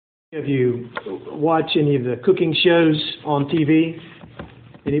Have you watched any of the cooking shows on TV?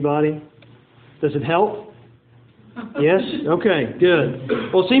 Anybody? Does it help? Yes? Okay, good.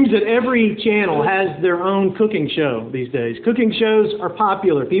 Well, it seems that every channel has their own cooking show these days. Cooking shows are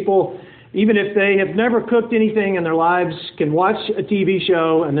popular. People, even if they have never cooked anything in their lives, can watch a TV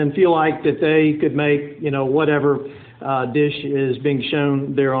show and then feel like that they could make, whatever dish is being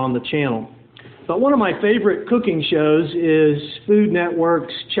shown there on the channel. But one of my favorite cooking shows is Food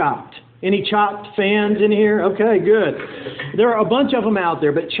Network's Chopped. Any Chopped fans in here? Okay, good. There are a bunch of them out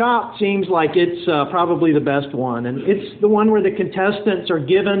there, but Chopped seems like it's probably the best one. And it's the one where the contestants are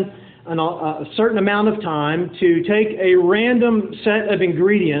given a certain amount of time to take a random set of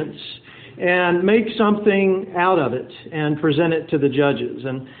ingredients and make something out of it and present it to the judges.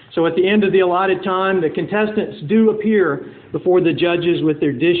 And so at the end of the allotted time, the contestants do appear before the judges with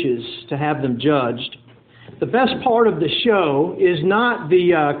their dishes to have them judged. The best part of the show is not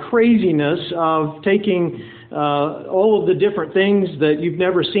the craziness of taking all of the different things that you've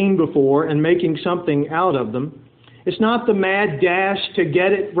never seen before and making something out of them. It's not the mad dash to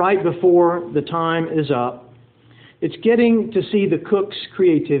get it right before the time is up. It's getting to see the cook's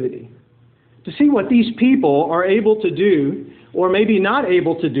creativity, to see what these people are able to do, or maybe not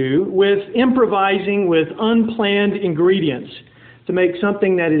able to do, with improvising with unplanned ingredients to make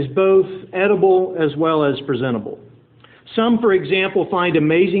something that is both edible as well as presentable. Some, for example, find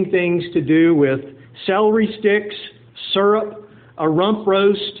amazing things to do with celery sticks, syrup, a rump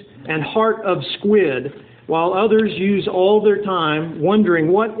roast, and heart of squid, while others use all their time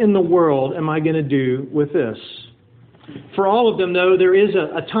wondering, what in the world am I going to do with this? For all of them, though, there is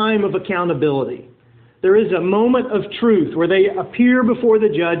a time of accountability. There is a moment of truth where they appear before the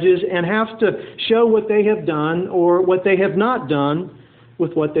judges and have to show what they have done or what they have not done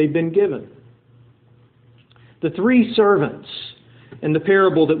with what they've been given. The three servants in the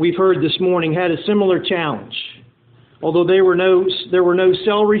parable that we've heard this morning had a similar challenge. Although there were no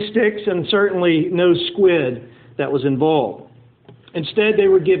celery sticks and certainly no squid that was involved. Instead, they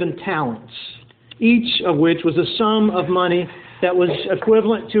were given talents, each of which was a sum of money that was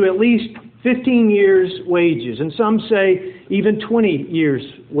equivalent to at least 15 years' wages, and some say even 20 years'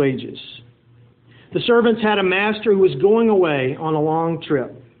 wages. The servants had a master who was going away on a long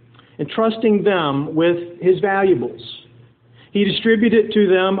trip, entrusting them with his valuables. He distributed to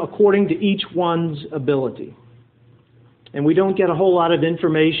them according to each one's ability. And we don't get a whole lot of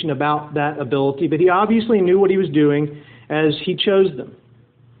information about that ability, but he obviously knew what he was doing as he chose them.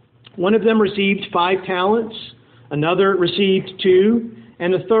 One of them received 5 talents, another received 2,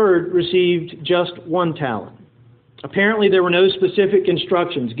 and a third received just 1 talent. Apparently there were no specific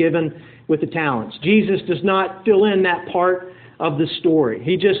instructions given with the talents. Jesus does not fill in that part of the story.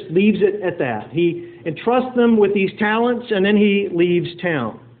 He just leaves it at that. He entrusts them with these talents and then he leaves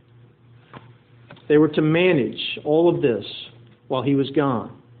town. They were to manage all of this while he was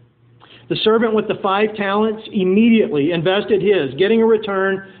gone. The servant with the 5 talents immediately invested his, getting a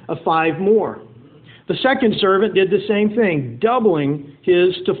return of 5 more. The second servant did the same thing, doubling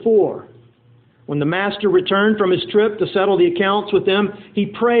his to 4. When the master returned from his trip to settle the accounts with them, he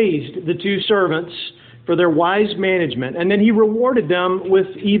praised the 2 servants for their wise management, and then he rewarded them with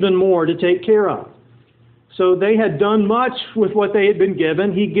even more to take care of. So they had done much with what they had been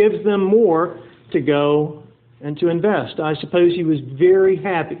given. He gives them more to go and to invest. I suppose he was very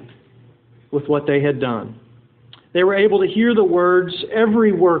happy with what they had done. They were able to hear the words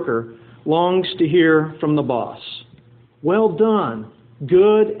every worker longs to hear from the boss. Well done,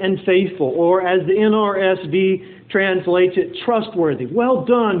 good and faithful, or as the NRSV translates it, trustworthy. Well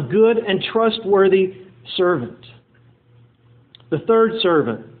done, good and trustworthy servant. The third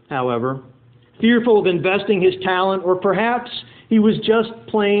servant, however, fearful of investing his talent, or perhaps he was just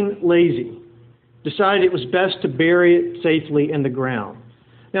plain lazy, decided it was best to bury it safely in the ground.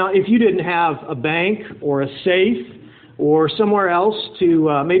 Now, if you didn't have a bank or a safe or somewhere else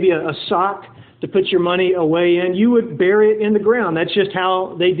to maybe a sock to put your money away in, you would bury it in the ground. That's just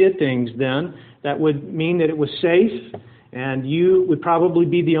how they did things then. That would mean that it was safe, and you would probably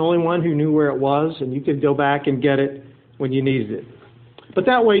be the only one who knew where it was, and you could go back and get it when you needed it. But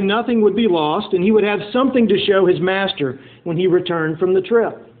that way nothing would be lost, and he would have something to show his master when he returned from the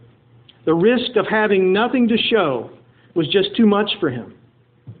trip. The risk of having nothing to show was just too much for him.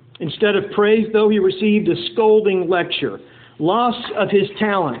 Instead of praise, though, he received a scolding lecture, loss of his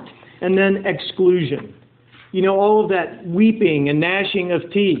talent, and then exclusion. You know, all of that weeping and gnashing of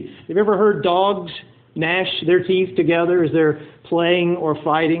teeth. Have you ever heard dogs gnash their teeth together as they're playing or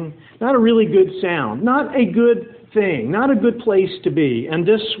fighting? Not a really good sound. Not a good thing. Not a good place to be. And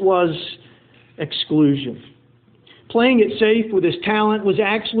this was exclusion. Playing it safe with his talent was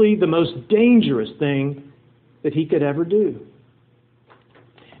actually the most dangerous thing that he could ever do.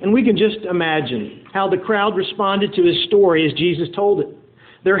 And we can just imagine how the crowd responded to his story as Jesus told it.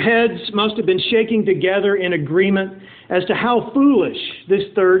 Their heads must have been shaking together in agreement as to how foolish this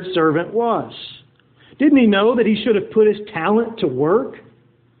third servant was. Didn't he know that he should have put his talent to work?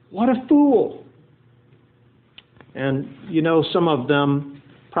 What a fool. And some of them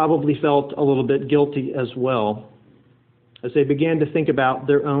probably felt a little bit guilty as well as they began to think about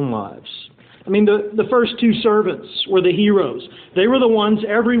their own lives. The first two servants were the heroes. They were the ones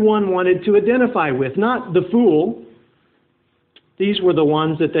everyone wanted to identify with, not the fool. These were the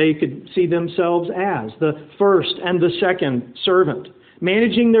ones that they could see themselves as, the first and the second servant,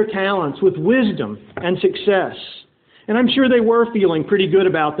 managing their talents with wisdom and success. And I'm sure they were feeling pretty good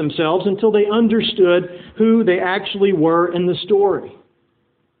about themselves until they understood who they actually were in the story,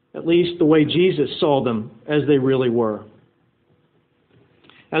 at least the way Jesus saw them as they really were.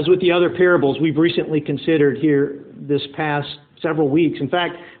 As with the other parables we've recently considered here this past several weeks. In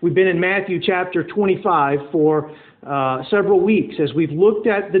fact, we've been in Matthew chapter 25 for several weeks as we've looked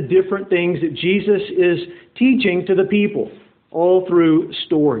at the different things that Jesus is teaching to the people, all through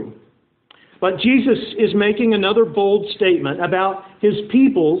story. But Jesus is making another bold statement about his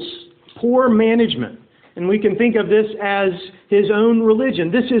people's poor management. And we can think of this as his own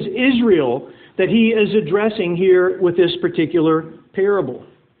religion. This is Israel that he is addressing here with this particular parable.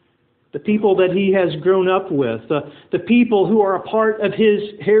 The people that he has grown up with, the people who are a part of his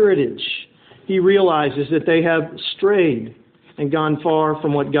heritage. He realizes that they have strayed and gone far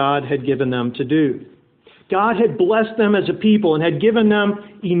from what God had given them to do. God had blessed them as a people and had given them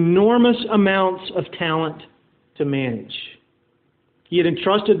enormous amounts of talent to manage. He had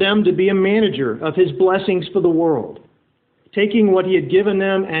entrusted them to be a manager of his blessings for the world, taking what he had given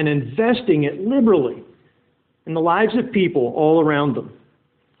them and investing it liberally in the lives of people all around them.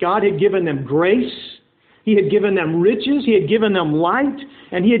 God had given them grace, he had given them riches, he had given them light,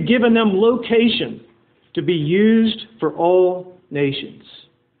 and he had given them location to be used for all nations.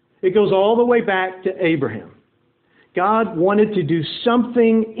 It goes all the way back to Abraham. God wanted to do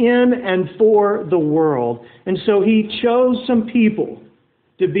something in and for the world, and so he chose some people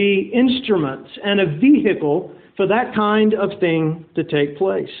to be instruments and a vehicle for that kind of thing to take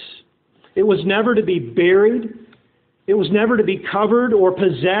place. It was never to be buried. It was never to be covered or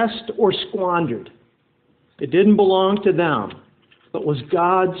possessed or squandered. It didn't belong to them, but was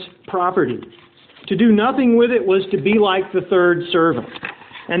God's property. To do nothing with it was to be like the third servant.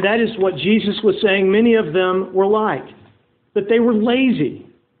 And that is what Jesus was saying many of them were like. That they were lazy,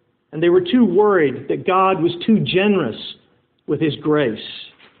 and they were too worried that God was too generous with his grace,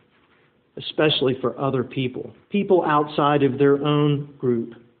 especially for other people outside of their own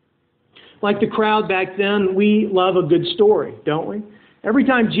group. Like the crowd back then, we love a good story, don't we? Every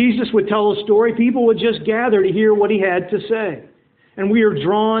time Jesus would tell a story, people would just gather to hear what he had to say. And we are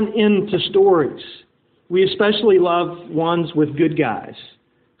drawn into stories. We especially love ones with good guys,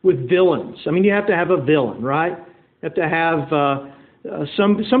 with villains. You have to have a villain, right? You have to have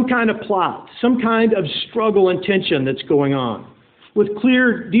some kind of plot, some kind of struggle and tension that's going on, with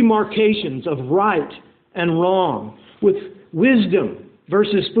clear demarcations of right and wrong, with wisdom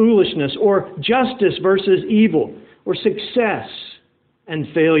versus foolishness, or justice versus evil, or success and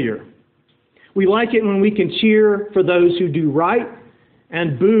failure. We like it when we can cheer for those who do right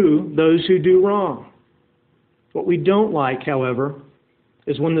and boo those who do wrong. What we don't like, however,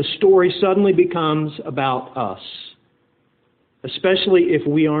 is when the story suddenly becomes about us, especially if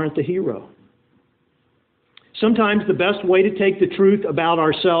we aren't the hero. Sometimes the best way to take the truth about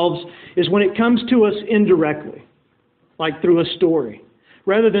ourselves is when it comes to us indirectly, like through a story,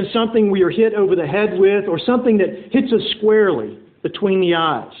 rather than something we are hit over the head with or something that hits us squarely between the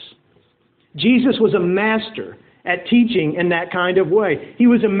eyes. Jesus was a master at teaching in that kind of way. He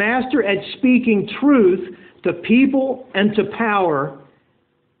was a master at speaking truth to people and to power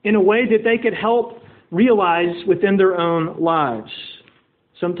in a way that they could help realize within their own lives.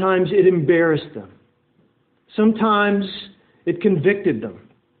 Sometimes it embarrassed them. Sometimes it convicted them.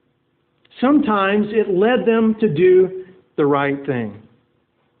 Sometimes it led them to do the right thing.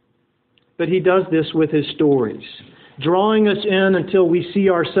 But he does this with his stories, drawing us in until we see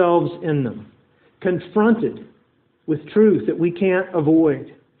ourselves in them, confronted with truth that we can't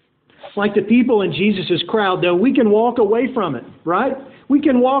avoid. Like the people in Jesus' crowd, though, we can walk away from it, right? We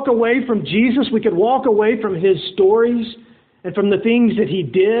can walk away from Jesus. We can walk away from his stories and from the things that he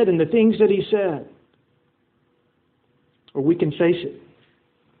did and the things that he said. Or we can face it.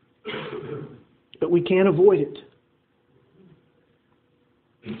 But we can't avoid it.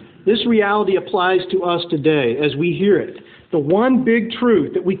 This reality applies to us today as we hear it. The one big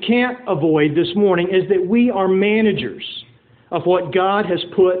truth that we can't avoid this morning is that we are managers of what God has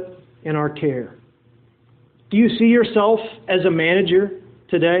put in our care. Do you see yourself as a manager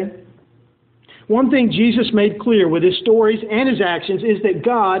today? One thing Jesus made clear with his stories and his actions is that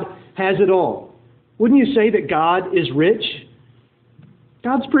God has it all. Wouldn't you say that God is rich?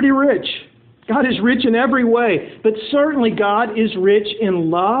 God's pretty rich. God is rich in every way, but certainly God is rich in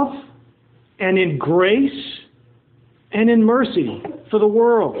love and in grace and in mercy for the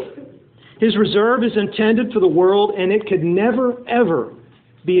world. His reserve is intended for the world, and it could never, ever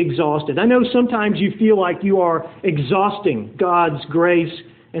be exhausted. I know sometimes you feel like you are exhausting God's grace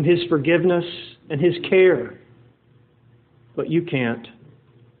and His forgiveness and His care, but you can't.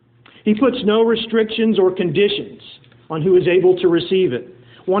 He puts no restrictions or conditions on who is able to receive it,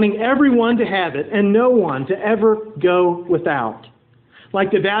 wanting everyone to have it and no one to ever go without.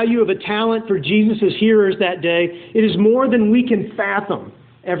 Like the value of a talent for Jesus' hearers that day, it is more than we can fathom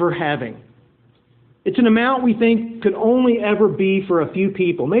ever having. It's an amount we think could only ever be for a few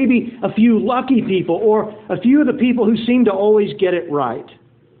people, maybe a few lucky people, or a few of the people who seem to always get it right.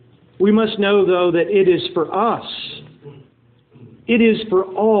 We must know, though, that it is for us. It is for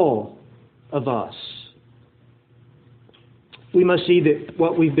all of us. We must see that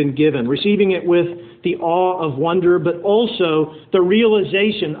what we've been given, receiving it with the awe of wonder, but also the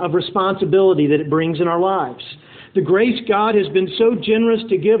realization of responsibility that it brings in our lives. The grace God has been so generous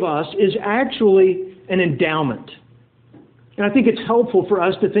to give us is actually an endowment. And I think it's helpful for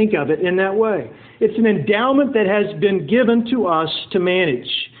us to think of it in that way. It's an endowment that has been given to us to manage.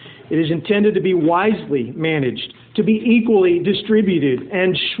 It is intended to be wisely managed, to be equally distributed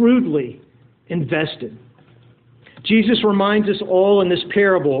and shrewdly invested. Jesus reminds us all in this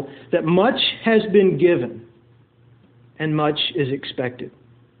parable that much has been given and much is expected.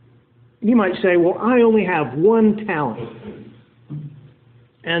 You might say, well, I only have one talent.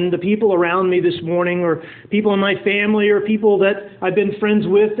 And the people around me this morning, or people in my family, or people that I've been friends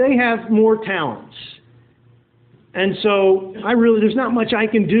with, they have more talents. And so there's not much I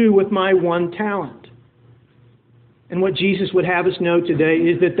can do with my one talent. And what Jesus would have us know today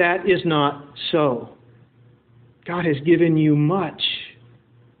is that that is not so. God has given you much,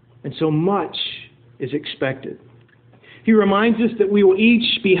 and so much is expected. He reminds us that we will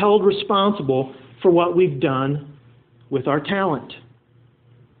each be held responsible for what we've done with our talent.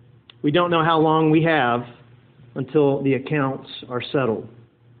 We don't know how long we have until the accounts are settled.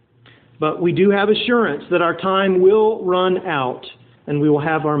 But we do have assurance that our time will run out and we will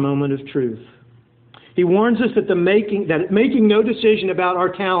have our moment of truth. He warns us that making no decision about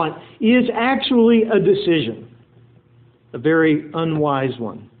our talent is actually a decision, a very unwise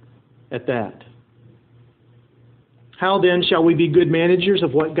one at that. How then shall we be good managers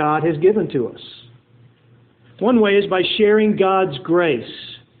of what God has given to us? One way is by sharing God's grace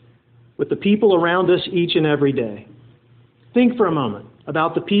with the people around us each and every day. Think for a moment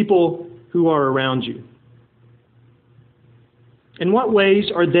about the people who are around you. In what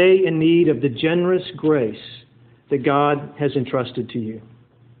ways are they in need of the generous grace that God has entrusted to you?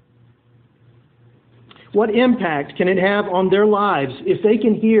 What impact can it have on their lives if they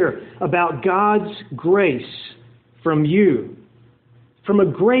can hear about God's grace from you, from a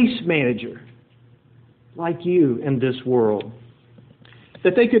grace manager like you in this world?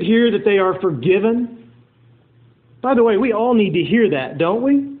 That they could hear that they are forgiven. By the way, we all need to hear that, don't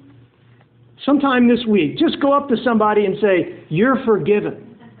we? Sometime this week, just go up to somebody and say, "You're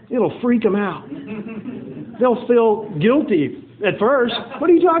forgiven." It'll freak them out. They'll feel guilty at first. What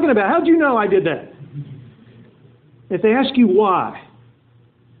are you talking about? How'd you know I did that? If they ask you why,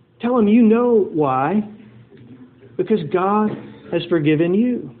 tell them you know why. Because God has forgiven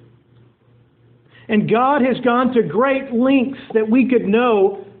you. And God has gone to great lengths that we could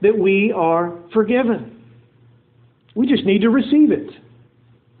know that we are forgiven. We just need to receive it.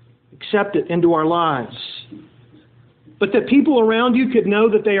 Accept it into our lives. But that people around you could know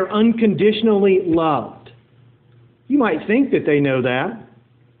that they are unconditionally loved. You might think that they know that.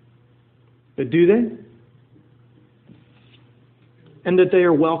 But do they? And that they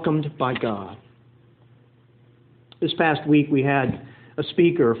are welcomed by God. This past week we had a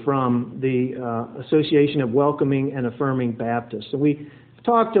speaker from the Association of Welcoming and Affirming Baptists. And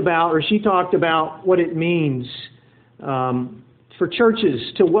she talked about what it means for churches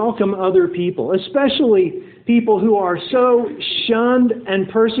to welcome other people, especially people who are so shunned and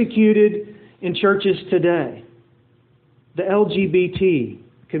persecuted in churches today, the LGBT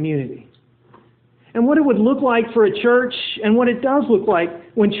community. And what it would look like for a church, and what it does look like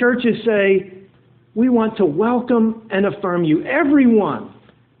when churches say, "We want to welcome and affirm you. Everyone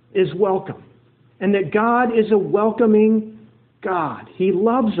is welcome, and that God is a welcoming God. He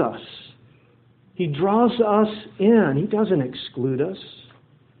loves us. He draws us in. He doesn't exclude us.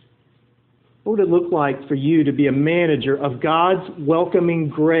 What would it look like for you to be a manager of God's welcoming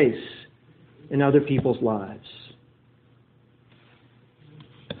grace in other people's lives?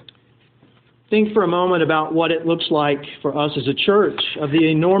 Think for a moment about what it looks like for us as a church, of the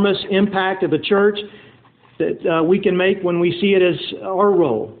enormous impact of a church that we can make when we see it as our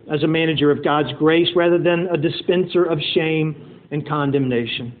role as a manager of God's grace rather than a dispenser of shame and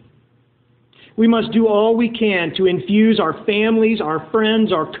condemnation. We must do all we can to infuse our families, our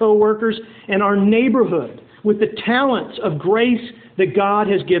friends, our co-workers, and our neighborhood with the talents of grace that God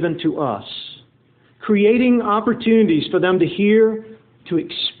has given to us, creating opportunities for them to hear, to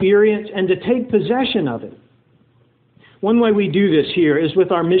experience, and to take possession of it. One way we do this here is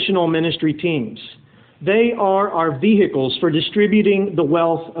with our missional ministry teams. They are our vehicles for distributing the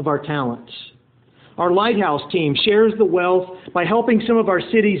wealth of our talents. Our Lighthouse team shares the wealth by helping some of our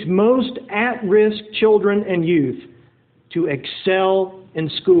city's most at-risk children and youth to excel in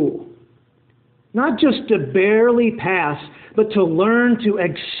school. Not just to barely pass, but to learn to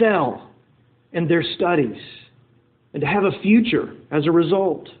excel in their studies and to have a future as a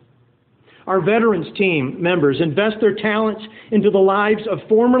result. Our veterans team members invest their talents into the lives of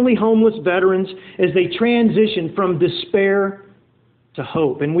formerly homeless veterans as they transition from despair to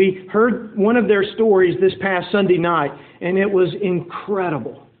hope. And we heard one of their stories this past Sunday night, and it was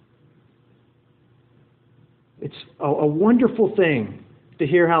incredible. It's a wonderful thing to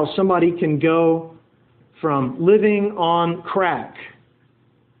hear how somebody can go from living on crack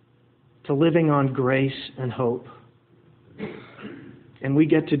to living on grace and hope. And we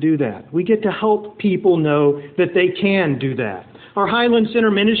get to do that. We get to help people know that they can do that. Our Highland Center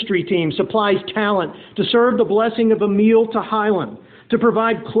ministry team supplies talent to serve the blessing of a meal to Highland, to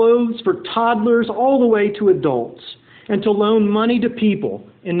provide clothes for toddlers all the way to adults, and to loan money to people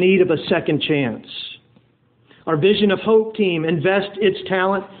in need of a second chance. Our Vision of Hope team invests its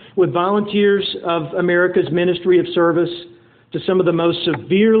talent with volunteers of America's Ministry of Service to some of the most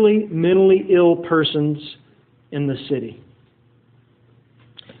severely mentally ill persons in the city.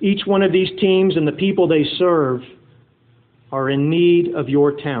 Each one of these teams and the people they serve are in need of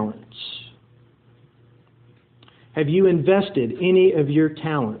your talents. Have you invested any of your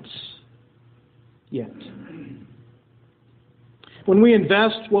talents yet? When we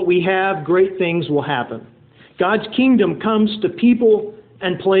invest what we have, great things will happen. God's kingdom comes to people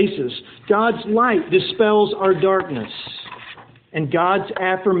and places. God's light dispels our darkness. And God's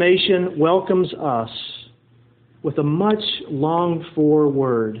affirmation welcomes us with a much longed-for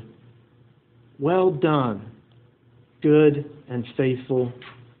word. Well done, good and faithful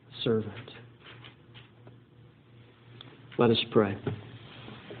servant. Let us pray.